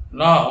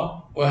 Now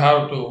we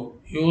have to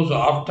use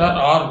after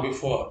or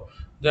before.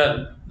 Then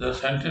the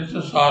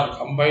sentences are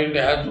combined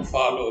as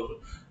follows.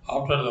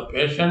 After the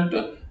patient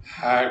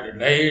had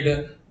died,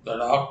 the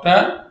doctor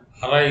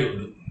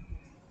arrived.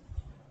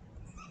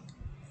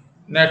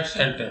 Next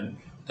sentence.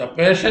 The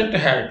patient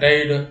had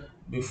died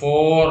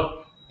before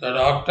the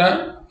doctor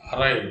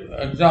arrived.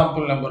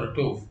 Example number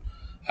 2.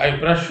 I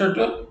brushed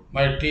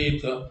my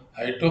teeth.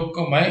 I took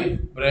my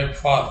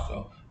breakfast.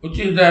 Which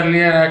is the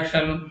earlier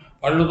action?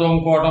 పళ్ళు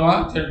తోముకోవటమా,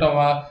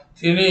 తింటామా?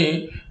 తిని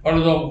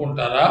పళ్ళు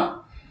తోముకుంటారా,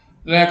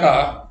 లేక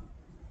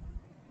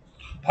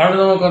పళ్ళు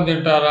తోముకొని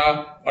తింటారా?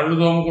 పళ్ళు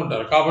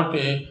తోముకుంటారు.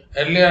 కాబట్టి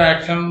earlier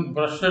action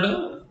brushed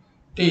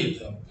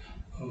teeth.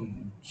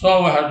 So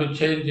we have to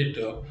change it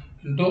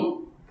into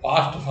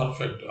past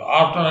perfect.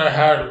 After I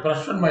had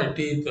brushed my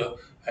teeth,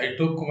 I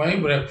took my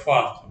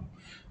breakfast.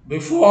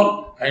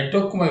 Before I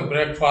took my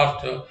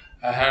breakfast,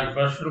 I had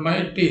brushed my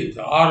teeth.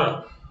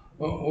 Or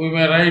we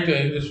may write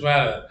in this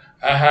manner: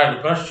 I had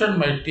brushed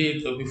my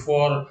teeth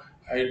before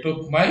I took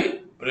my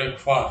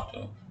breakfast.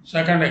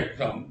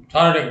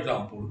 Third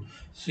example.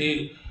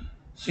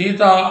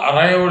 Sita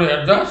arrived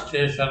at the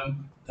station.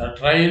 The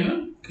train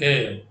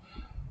came.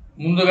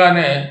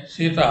 ముందుగానే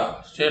సీత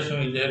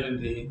స్టేషన్కి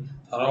చేరింది,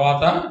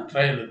 తర్వాత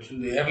train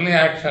వచ్చింది. Early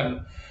action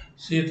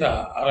Sita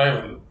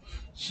arrival.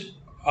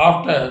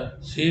 After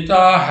Sita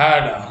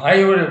had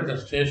arrived at the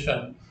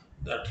station,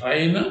 the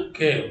train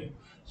came.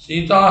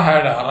 Sita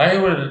had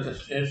arrived at the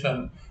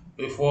station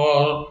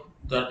before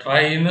the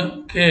train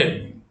came.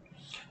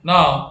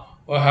 Now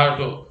we have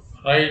to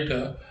write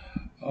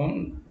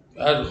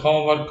as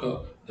homework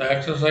the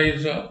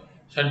exercise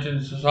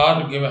sentences are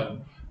given.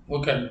 We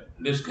can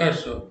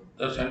discuss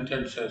the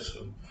sentences.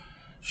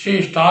 She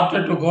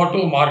started to go to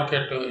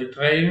market. It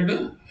rained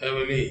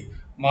heavily.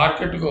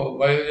 మార్కెట్కు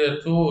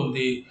బయలుదేరుతూ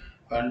ఉంది,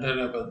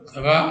 వెంటనే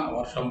పెద్దగా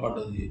వర్షం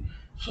పడ్డది.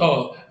 So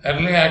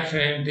early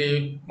action ఏంటి?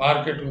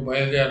 మార్కెట్కు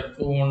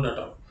బయలుదేరుతూ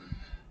ఉండటం.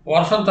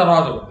 వర్షం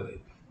తర్వాత పడ్డది.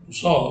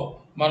 సో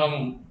మనం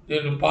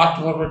దీన్ని పాస్ట్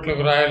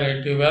పర్ఫెక్ట్లోకి రాయాలి.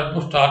 ఏంటి? Verb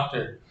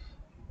started.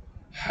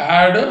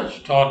 Had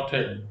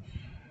started.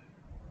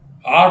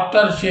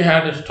 After she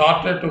had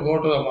started to go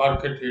to the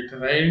market, it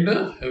rained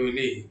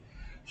heavily.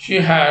 She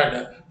had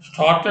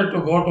started to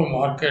go to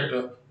market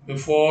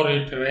before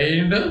it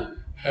rained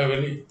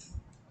heavily.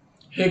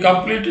 He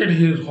completed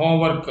his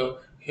homework.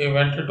 He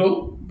went to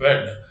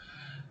bed.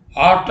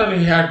 After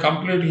he had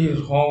completed his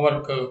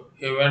homework,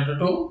 he went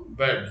to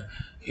bed.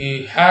 He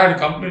had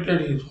completed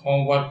his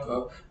homework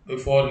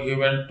before he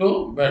went to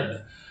bed.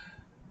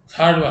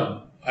 Third one.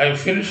 I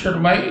finished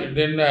my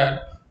dinner.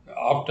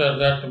 After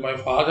that, my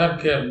father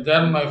came.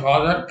 Then my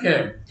father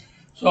came.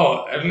 So,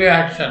 early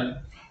action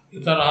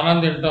ఇతను అన్నం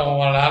తింటాం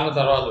వాళ్ళ నాన్న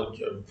తర్వాత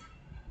వచ్చాడు.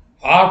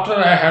 After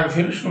I had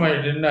finished my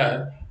dinner,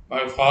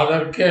 my father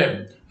came.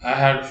 I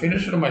had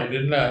finished my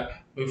dinner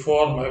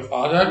before my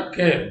father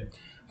came.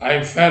 I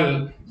fell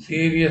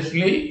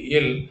seriously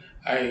ill.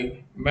 I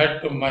met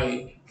my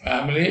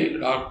family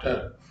doctor.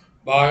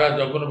 బాగా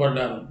జబ్బున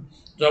పడ్డాను.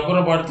 జబ్బున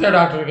పడితే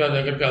డాక్టర్ గారి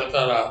దగ్గరికి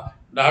వెళ్తారా,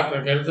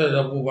 డాక్టర్కి వెళ్తే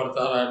జబ్బు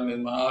పడతారా అని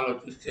మనం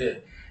ఆలోచిస్తే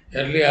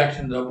ఎర్లీ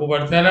యాక్షన్ జబ్బు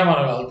పడితేనే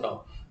మనం వెళ్తాం.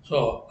 So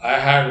I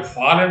had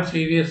fallen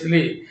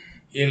seriously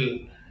ill.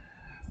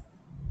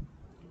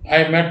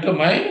 I met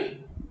my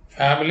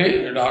family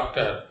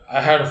doctor.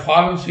 I had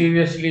fallen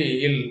seriously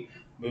ill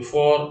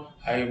before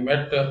I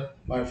met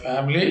my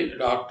family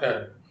doctor.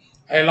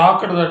 I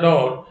locked the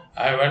door.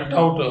 I went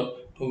out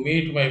to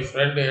meet my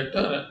friend at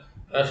a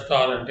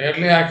restaurant.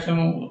 Early action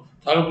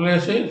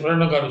తలుపులేసి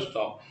friend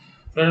కలుస్తాం.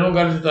 Friend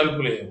కలిసి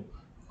తలుపులేము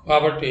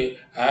కాబట్టి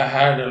I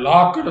had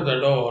locked the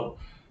door.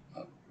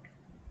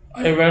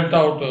 I went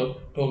out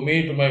to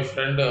meet my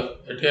friend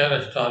at a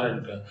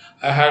restaurant.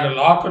 I had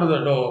locked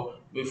the door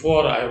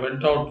before I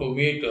went out to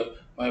meet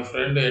my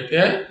friend at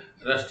a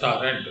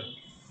restaurant.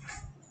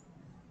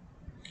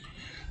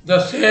 The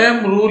same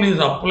rule is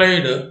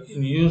applied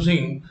in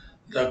using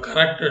the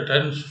correct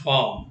tense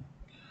form,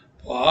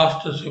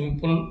 past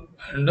simple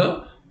and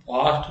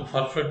past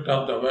perfect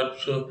of the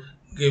verbs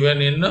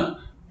given in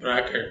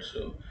brackets.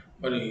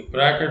 మరి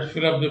brackets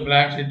fill up the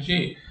blanks ఇచ్చి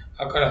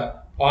అక్కడ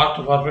past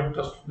perfect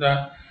వస్తుందా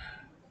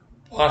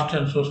past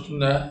tense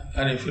వస్తుందా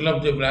అని fill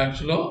up the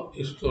బ్లాంక్స్లో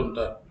ఇస్తూ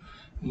ఉంటారు.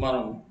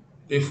 మనం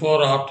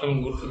before after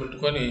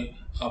గుర్తుపెట్టుకొని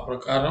ఆ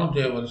ప్రకారం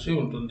చేయవలసి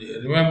ఉంటుంది.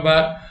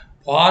 Remember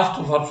past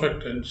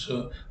perfect tense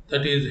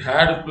that is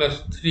had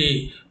 +3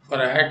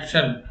 for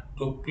action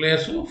took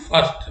place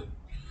first.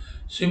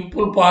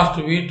 Simple past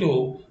V2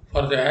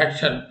 for the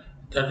action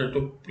that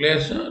took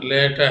place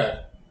later.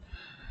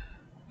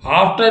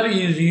 After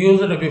is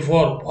used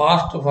before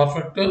past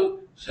perfect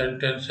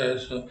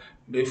sentences.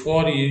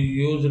 Before is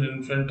used in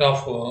front of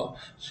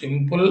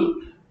simple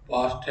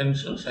past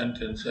tense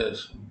sentences.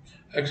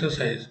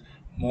 Exercise.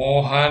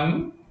 Mohan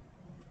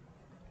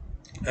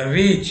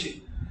reach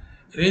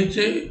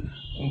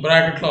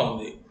bracket లో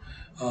ఉంది.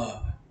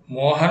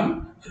 Mohan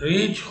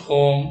reach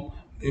home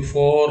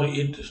before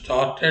it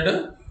started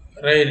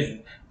raining.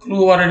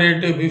 Clue word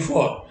ఏంటి?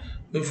 Before.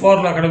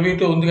 బిఫోర్లో అక్కడ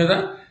V2 ఉంది కదా,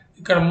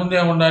 ఇక్కడ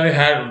ముందే ఉండాలి,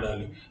 had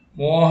ఉండాలి.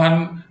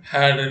 Mohan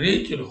had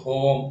reached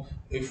home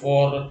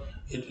before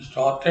it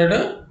started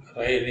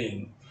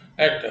raining.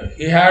 Next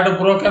he had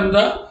broken the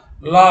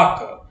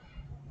lock.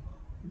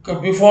 ఇంకా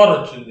బిఫోర్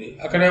వచ్చింది,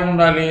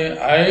 అక్కడేముండాలి?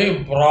 I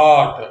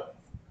brought.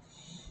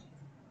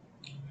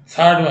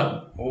 Third one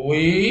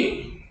we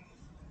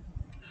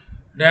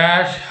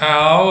dash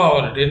have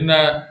our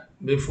dinner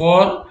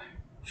before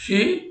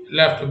she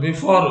left.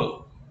 Before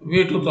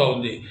V2తో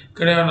ఉంది,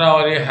 ఇక్కడ ఏమైనా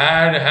రావాలి?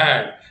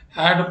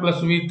 హ్యాడ్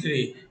ప్లస్ V3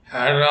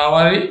 హ్యాడ్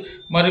రావాలి.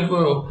 మరి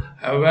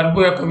verb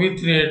యొక్క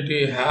V3 ఏంటి?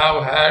 Have,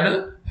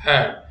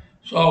 had.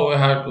 So we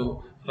have to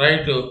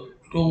right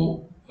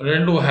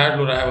రెండు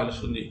హ్యాడ్లు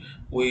రాయవలసి ఉంది.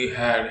 We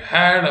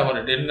had our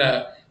dinner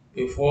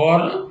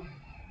before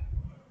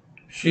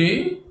she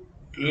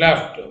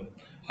left.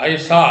 I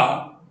saw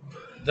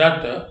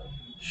that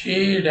she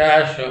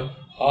dash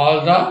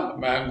all the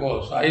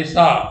mangoes. I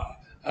saw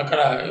అక్కడ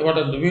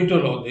ఇవ్వడం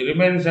V2లో ఉంది.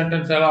 రిమైనింగ్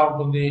సెంటెన్స్ ఎలా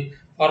ఉంటుంది?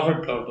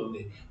 పర్ఫెక్ట్లో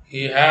ఉంటుంది.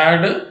 He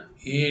had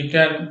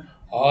eaten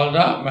all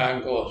the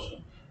mangoes.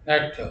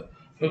 Next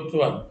fifth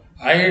one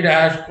I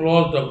dash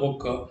close the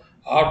book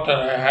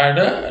after I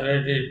had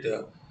read it.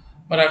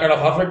 మరి అక్కడ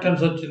perfect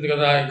tense వచ్చింది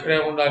కదా, ఇక్కడే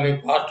ఉండాలి,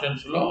 పాస్ట్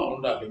టెన్స్లో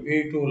ఉండాలి.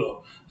 V2లో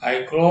I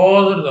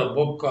closed the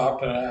book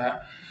after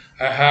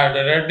I had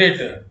read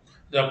it.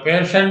 The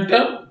patient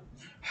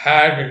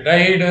had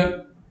died.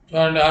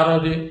 చూడండి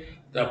ఆరోజు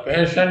the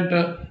patient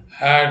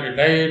had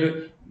died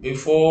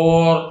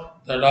before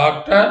the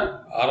doctor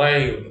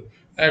arrived.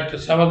 Next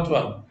seventh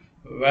one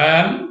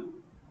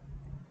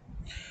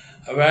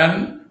when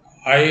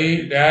I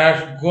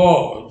dash go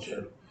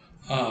ఇచ్చాడు.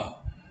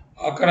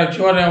 అక్కడ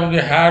చివరి ఉంది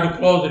హ్యాడ్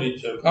క్లోజ్డ్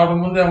ఇచ్చాడు కాబట్టి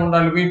ముందే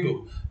ఉండాలి V2.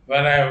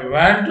 When I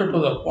went to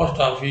the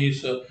post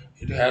office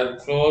it has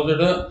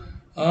closed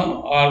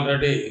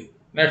already.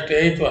 Next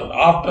eighth one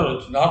after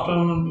వచ్చింది. After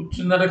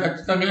వచ్చిందంటే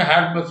ఖచ్చితంగా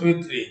had plus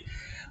V3.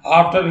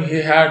 After he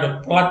had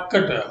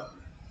plucked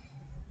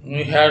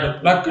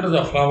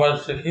the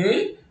flowers he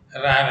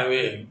ran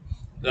away.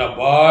 The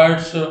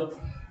birds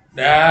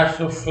dash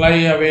fly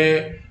away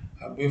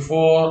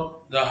before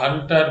the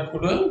hunter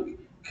could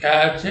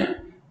catch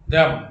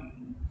them.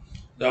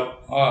 The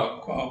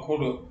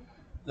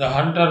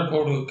hunter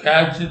could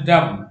catch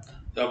them.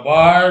 The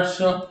birds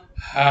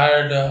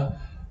had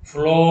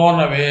flown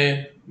away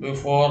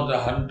before the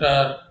hunter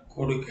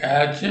could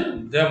catch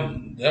them.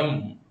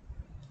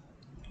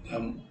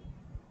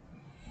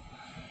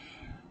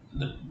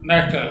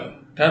 Next,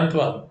 10th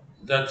one.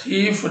 The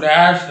thief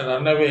dash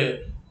run away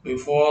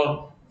before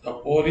the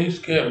police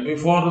came.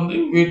 Before ఉంది,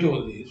 V2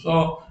 ఉంది. So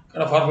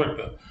ఇక్కడ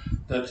perfect.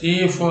 The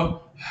thief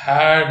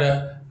had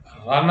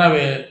run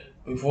away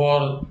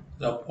before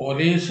the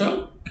police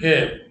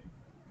came.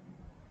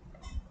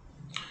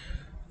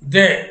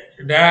 They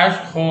dash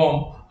home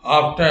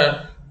after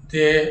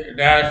they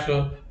dash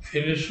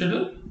finished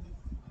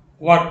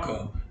work.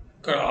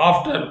 ఇక్కడ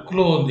after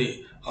clue ఉంది.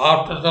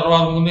 After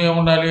తర్వాత ముందు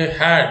ఏముండాలి?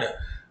 Had.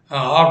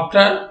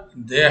 After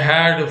they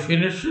had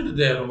finished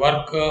their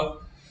work,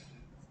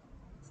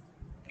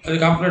 అది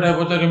complete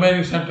అయిపోతే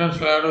remaining sentence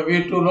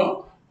V2లో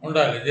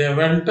ఉండాలి. They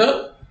went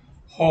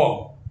home.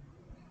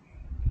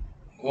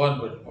 Own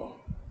పెట్టుకో.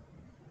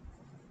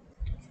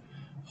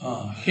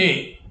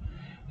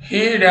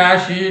 He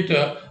dash eat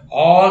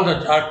all the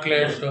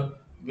chocolates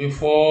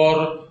before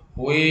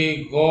we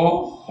go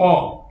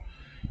home.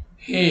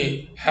 He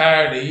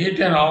had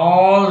eaten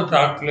all the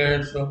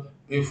chocolates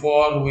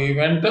before we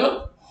went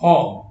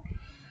home.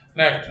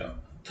 Next,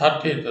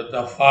 30th,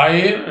 the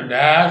fire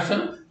dash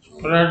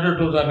spread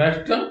to the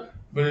next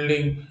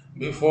building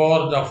before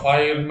the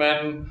firemen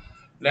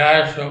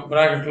dash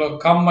bracket లో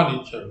come అని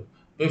ఇచ్చాడు.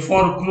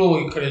 Before clue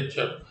ఇక్కడ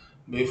ఇచ్చాడు.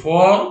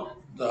 Before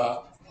the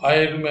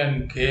firemen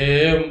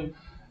came,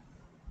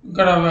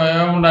 ఇక్కడ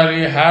ఏముండాలి?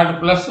 Had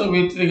plus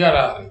V3గా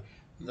రావాలి.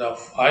 The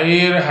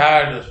fire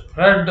had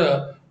spread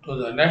to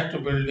the next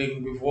building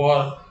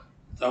before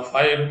the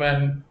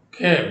firemen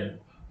came.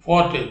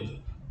 14th,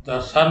 the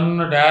sun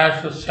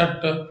dash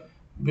set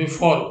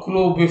before,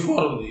 clue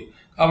before ఉంది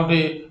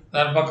కాబట్టి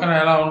దాని పక్కన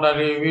ఎలా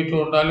ఉండాలి? V2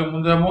 ఉండాలి.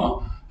 ముందేమో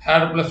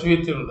హ్యాడ్ ప్లస్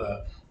V3 ఉండాలి.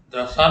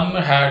 The sun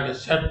had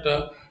set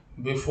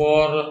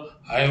before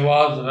I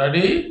was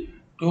ready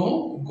to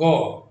go.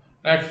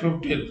 Next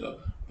 15th,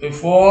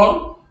 before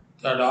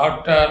the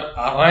doctor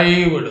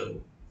arrived,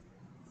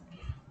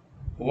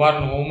 one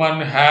woman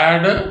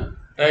had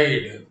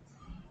died.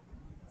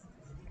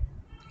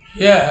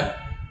 Here,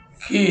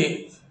 key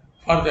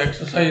for the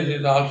exercise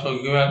is also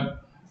given.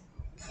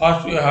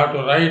 First, you have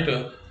to write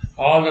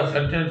all the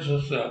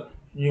sentences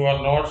in your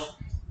notes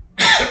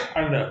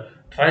and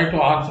try to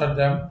answer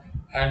them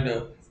and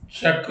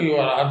check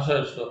your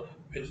answers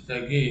with the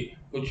key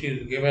which is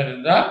given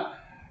in the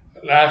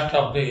last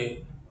of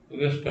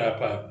this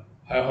paper.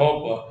 I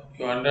hope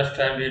you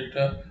understand it.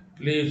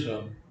 Please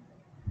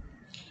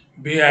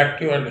be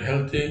active and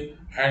healthy,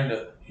 and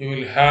you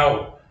will have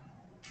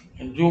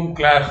Zoom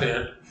class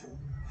at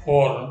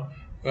 4.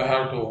 You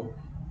have to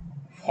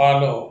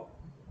follow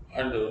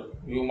and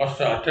you must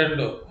attend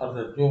for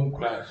the Zoom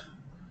class.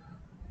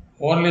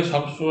 Only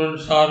some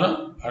students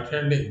are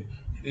attending.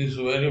 It is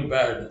very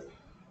bad.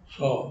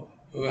 So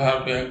you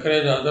have to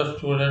encourage other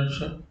students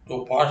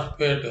to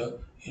participate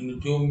in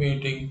Zoom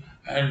meeting,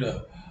 and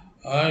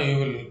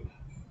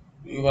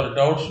your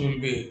doubts will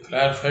be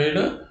clarified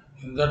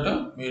in that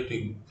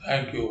meeting.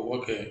 Thank you.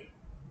 Okay.